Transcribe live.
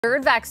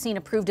Third vaccine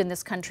approved in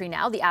this country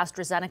now, the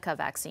AstraZeneca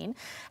vaccine.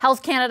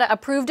 Health Canada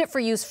approved it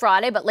for use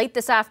Friday, but late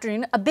this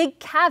afternoon, a big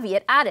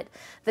caveat added.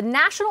 The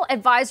National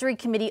Advisory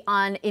Committee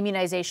on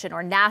Immunization,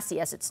 or NACI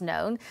as it's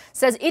known,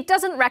 says it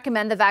doesn't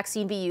recommend the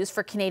vaccine be used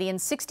for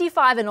Canadians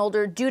 65 and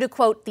older due to,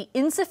 quote, the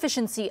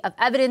insufficiency of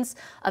evidence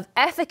of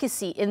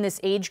efficacy in this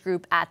age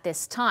group at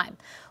this time.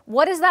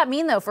 What does that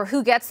mean, though, for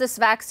who gets this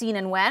vaccine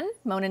and when?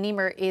 Mona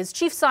Nemar is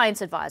Chief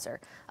Science Advisor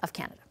of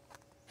Canada.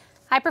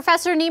 Hi,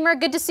 Professor Nemar.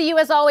 Good to see you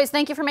as always.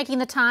 Thank you for making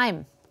the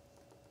time.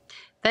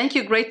 Thank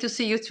you. Great to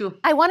see you too.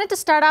 I wanted to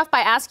start off by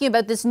asking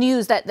about this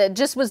news that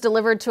just was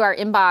delivered to our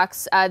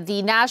inbox.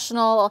 The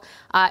National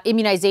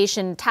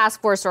Immunization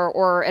Task Force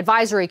or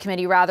Advisory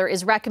Committee, rather,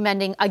 is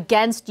recommending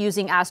against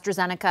using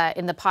AstraZeneca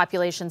in the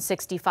population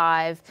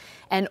 65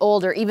 and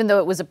older, even though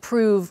it was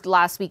approved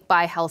last week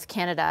by Health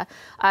Canada.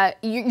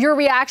 Your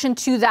reaction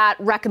to that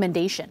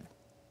recommendation?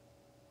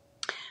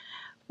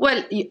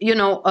 Well,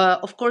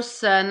 of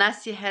course,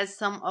 NACI has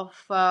some of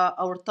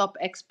our top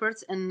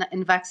experts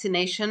in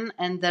vaccination,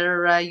 and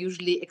they're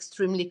usually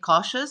extremely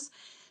cautious.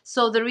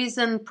 So the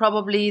reason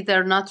probably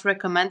they're not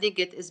recommending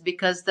it is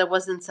because there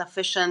wasn't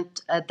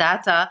sufficient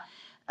data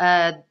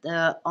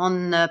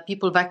on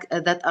people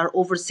that are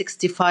over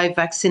 65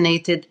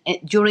 vaccinated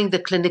during the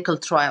clinical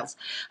trials.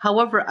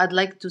 However, I'd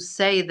like to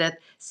say that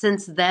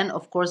since then,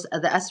 of course,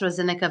 the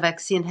AstraZeneca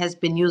vaccine has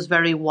been used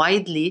very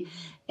widely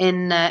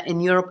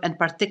in Europe and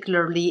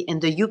particularly in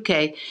the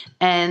UK,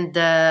 and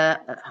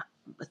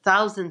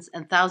thousands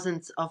and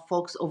thousands of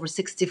folks over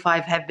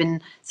 65 have been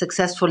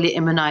successfully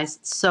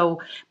immunized. So,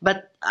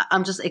 but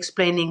I'm just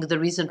explaining the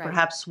reason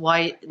perhaps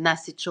why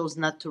NACI chose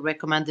not to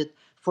recommend it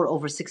for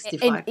over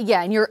 65.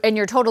 And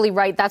you're totally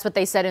right. That's what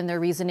they said in their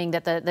reasoning,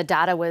 that the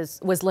data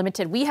was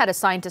limited. We had a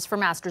scientist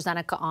from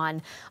AstraZeneca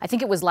on, I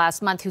think it was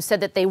last month, who said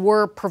that they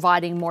were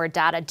providing more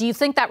data. Do you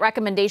think that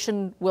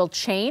recommendation will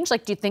change?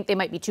 Like, do you think they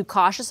might be too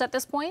cautious at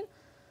this point?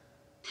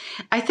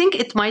 I think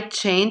it might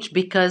change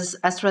because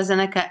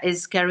AstraZeneca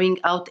is carrying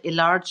out a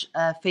large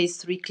phase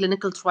 3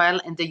 clinical trial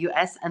in the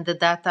US, and the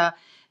data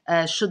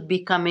should be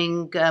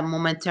coming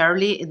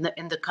momentarily in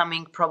the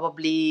coming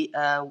probably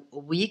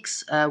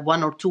weeks,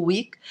 1 or 2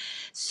 weeks.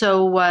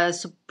 So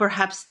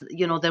perhaps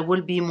there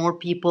will be more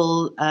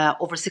people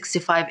over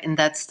 65 in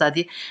that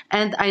study.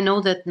 And I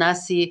know that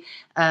NACI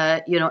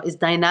is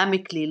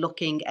dynamically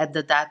looking at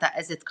the data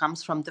as it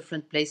comes from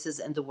different places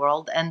in the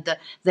world, and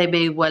they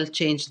may well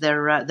change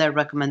their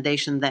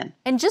recommendation then.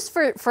 And just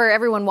for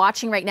everyone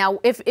watching right now,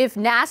 if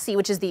NACI,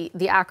 which is the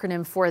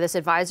acronym for this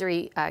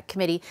advisory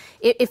committee,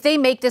 if they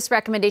make this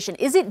recommendation,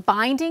 is it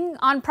binding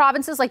on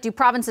provinces? Like, do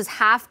provinces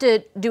have to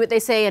do what they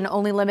say and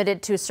only limit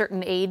it to a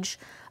certain age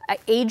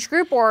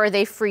group, or are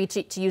they free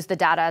to use the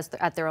data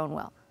at their own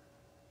will?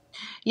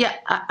 Yeah,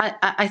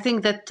 I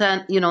think that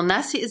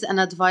NACI is an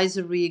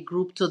advisory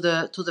group to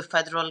the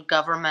federal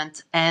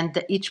government,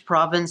 and each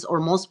province or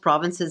most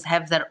provinces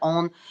have their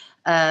own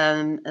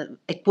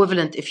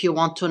equivalent, if you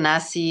want, to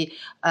NACI,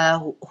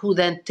 who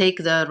then take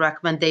the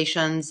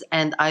recommendations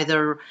and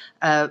either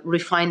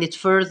refine it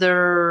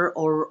further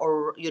or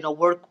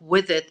work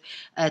with it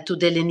to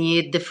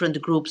delineate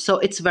different groups. So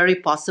it's very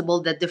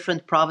possible that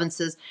different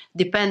provinces,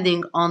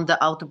 depending on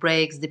the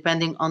outbreaks,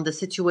 depending on the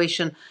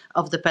situation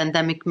of the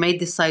pandemic, may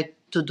decide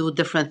to do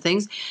different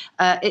things.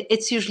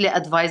 It's usually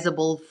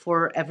advisable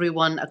for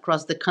everyone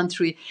across the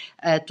country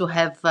to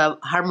have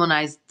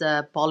harmonized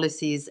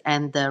policies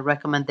and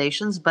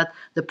recommendations, but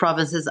the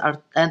provinces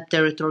and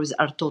territories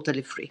are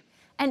totally free.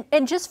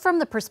 And just from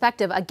the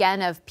perspective,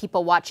 again, of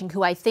people watching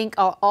who I think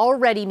are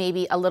already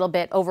maybe a little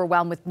bit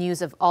overwhelmed with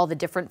news of all the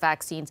different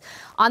vaccines,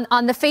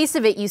 on the face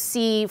of it, you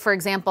see, for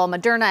example,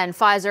 Moderna and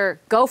Pfizer,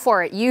 go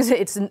for it, use it,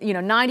 it's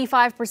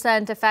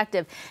 95%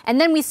 effective.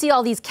 And then we see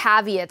all these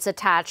caveats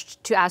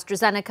attached to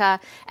AstraZeneca,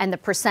 and the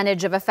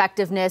percentage of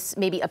effectiveness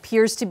maybe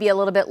appears to be a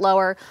little bit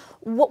lower.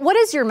 What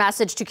is your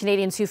message to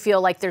Canadians who feel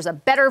like there's a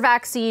better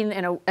vaccine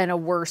and a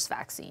worse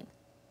vaccine?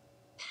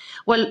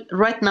 Well,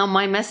 right now,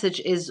 my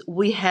message is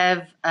we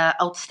have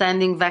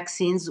outstanding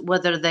vaccines,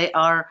 whether they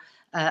are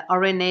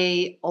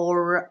RNA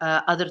or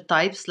other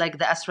types like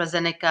the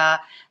AstraZeneca,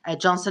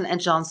 Johnson &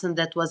 Johnson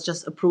that was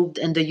just approved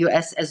in the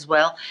US as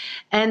well.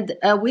 And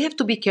we have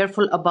to be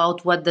careful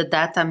about what the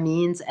data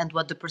means and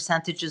what the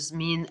percentages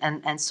mean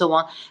and so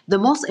on. The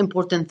most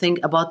important thing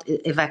about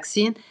a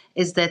vaccine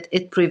is that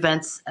it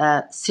prevents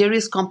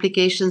serious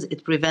complications,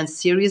 it prevents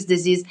serious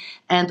disease,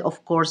 and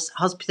of course,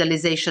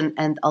 hospitalization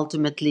and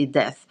ultimately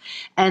death.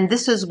 And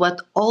this is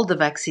what all the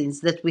vaccines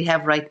that we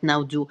have right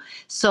now do.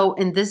 So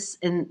in this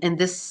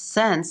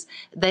sense,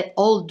 they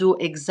all do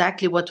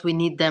exactly what we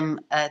need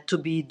them to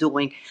be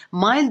doing.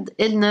 Mild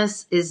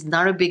illness is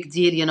not a big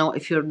deal,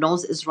 if your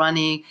nose is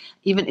running,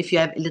 even if you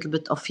have a little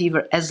bit of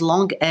fever, as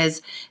long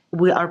as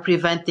we are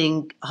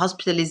preventing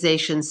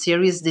hospitalization,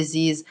 serious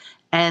disease,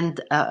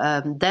 and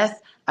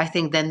death, I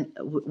think then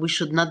we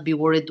should not be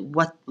worried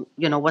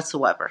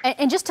whatsoever.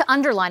 And just to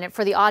underline it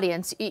for the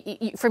audience,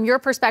 from your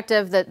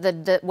perspective,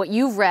 what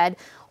you've read,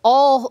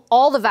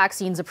 all the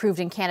vaccines approved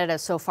in Canada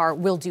so far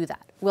will do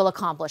that, will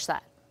accomplish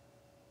that.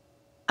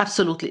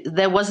 Absolutely.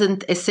 There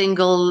wasn't a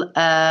single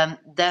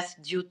death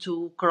due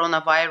to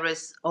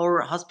coronavirus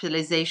or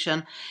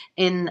hospitalization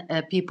in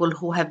people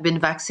who have been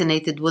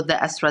vaccinated with the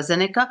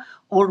AstraZeneca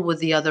or with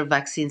the other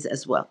vaccines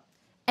as well.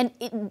 And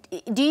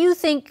do you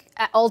think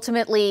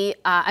ultimately,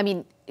 I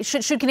mean,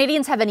 should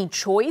Canadians have any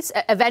choice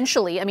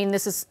eventually? I mean,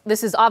 this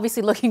is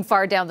obviously looking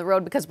far down the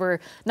road because we're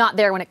not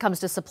there when it comes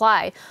to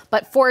supply.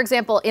 But for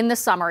example, in the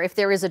summer, if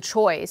there is a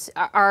choice,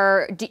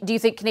 do you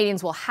think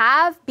Canadians will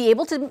be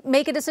able to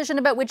make a decision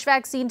about which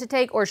vaccine to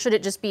take, or should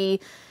it just be,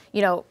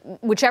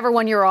 whichever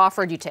one you're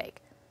offered, you take?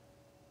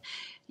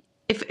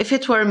 If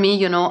it were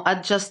me,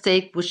 I'd just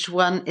take which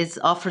one is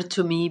offered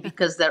to me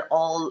because they're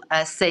all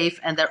safe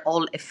and they're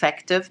all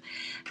effective.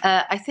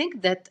 I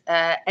think that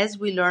as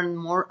we learn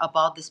more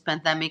about this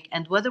pandemic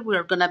and whether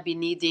we're going to be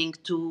needing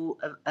to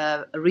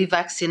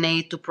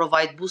revaccinate, to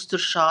provide booster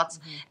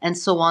shots, and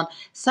so on,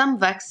 some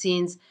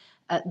vaccines,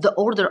 the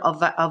order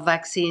of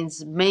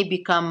vaccines may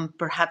become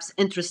perhaps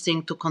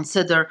interesting to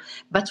consider.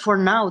 But for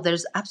now,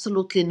 there's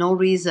absolutely no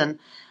reason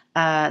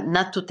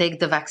not to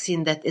take the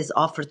vaccine that is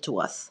offered to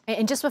us.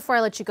 And just before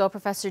I let you go,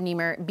 Professor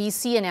Nemar,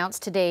 BC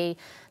announced today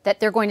that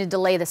they're going to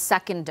delay the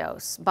second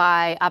dose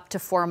by up to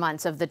 4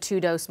 months of the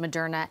 2-dose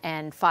Moderna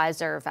and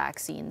Pfizer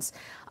vaccines.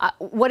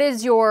 What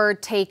is your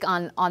take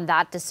on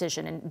that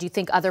decision? And do you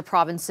think other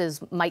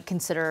provinces might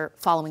consider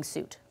following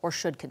suit or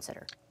should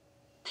consider?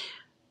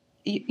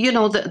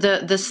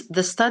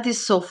 The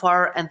studies so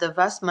far and the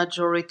vast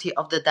majority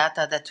of the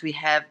data that we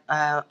have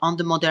on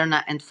the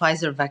Moderna and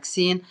Pfizer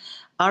vaccine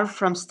are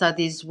from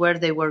studies where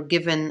they were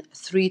given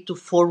 3 to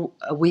 4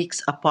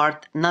 weeks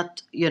apart,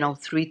 not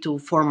 3 to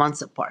 4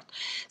 months apart.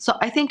 So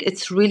I think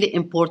it's really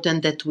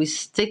important that we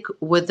stick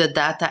with the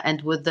data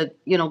and with the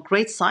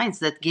great science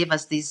that gave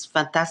us these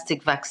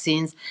fantastic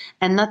vaccines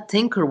and not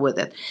tinker with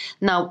it.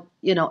 Now,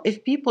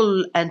 if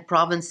people and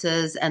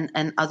provinces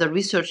and other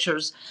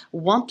researchers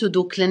want to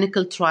do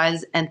clinical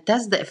trials and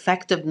test the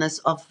effectiveness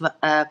of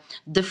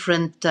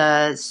different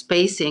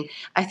spacing,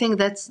 I think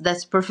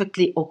that's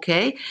perfectly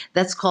okay.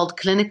 That's called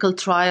clinical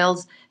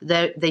trials.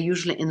 They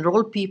usually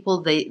enroll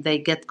people.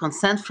 They get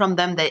consent from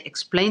them. They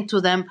explain to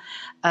them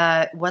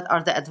what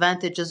are the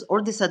advantages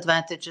or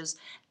disadvantages,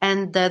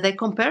 and they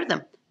compare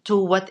them to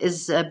what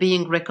is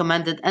being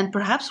recommended. And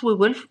perhaps we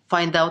will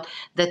find out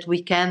that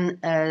we can,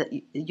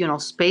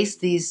 space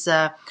these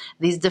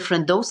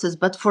different doses.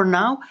 But for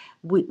now,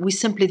 we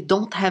simply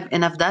don't have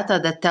enough data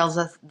that tells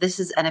us this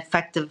is an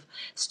effective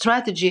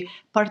strategy,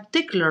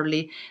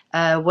 particularly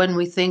when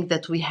we think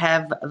that we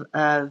have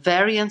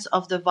variants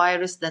of the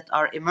virus that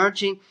are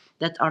emerging,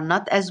 that are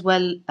not as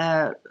well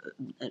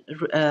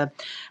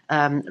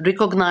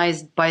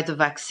recognized by the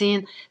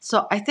vaccine.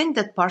 So I think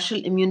that partial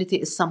immunity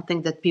is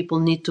something that people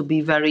need to be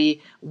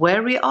very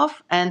wary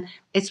of, and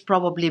it's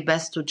probably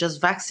best to just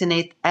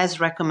vaccinate as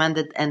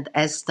recommended and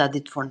as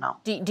studied for now.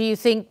 Do you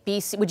think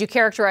BC, would you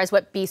characterize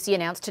what BC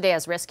announced today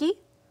as risky?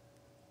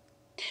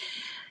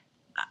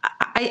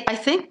 I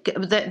think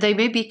that they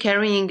may be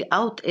carrying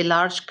out a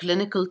large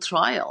clinical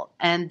trial,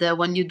 and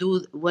when you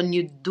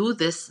do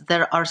this,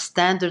 there are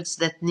standards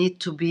that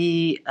need to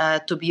be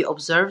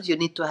observed. You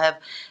need to have,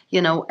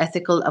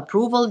 ethical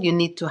approval. You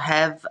need to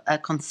have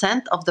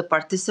consent of the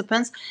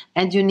participants,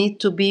 and you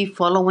need to be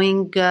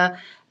following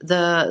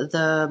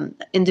the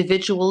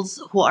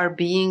individuals who are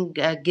being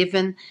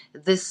given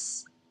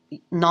this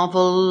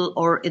novel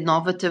or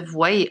innovative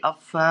way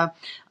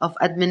of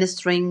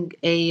administering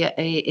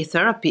a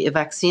therapy, a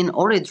vaccine,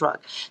 or a drug.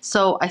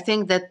 So I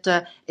think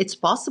that it's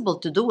possible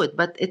to do it,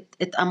 but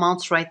it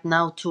amounts right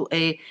now to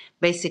a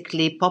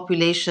basically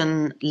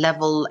population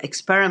level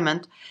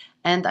experiment.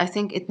 And I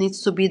think it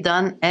needs to be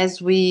done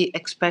as we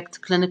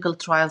expect clinical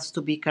trials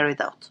to be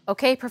carried out.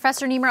 Okay,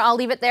 Professor Nemar, I'll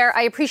leave it there.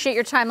 I appreciate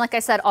your time, like I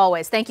said,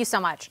 always. Thank you so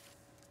much.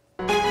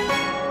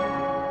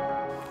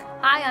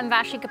 Hi, I'm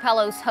Vashi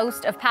Capellos,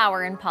 host of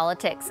Power in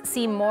Politics.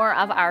 See more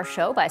of our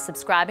show by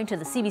subscribing to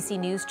the CBC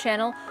News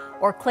channel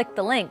or click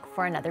the link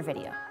for another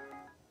video.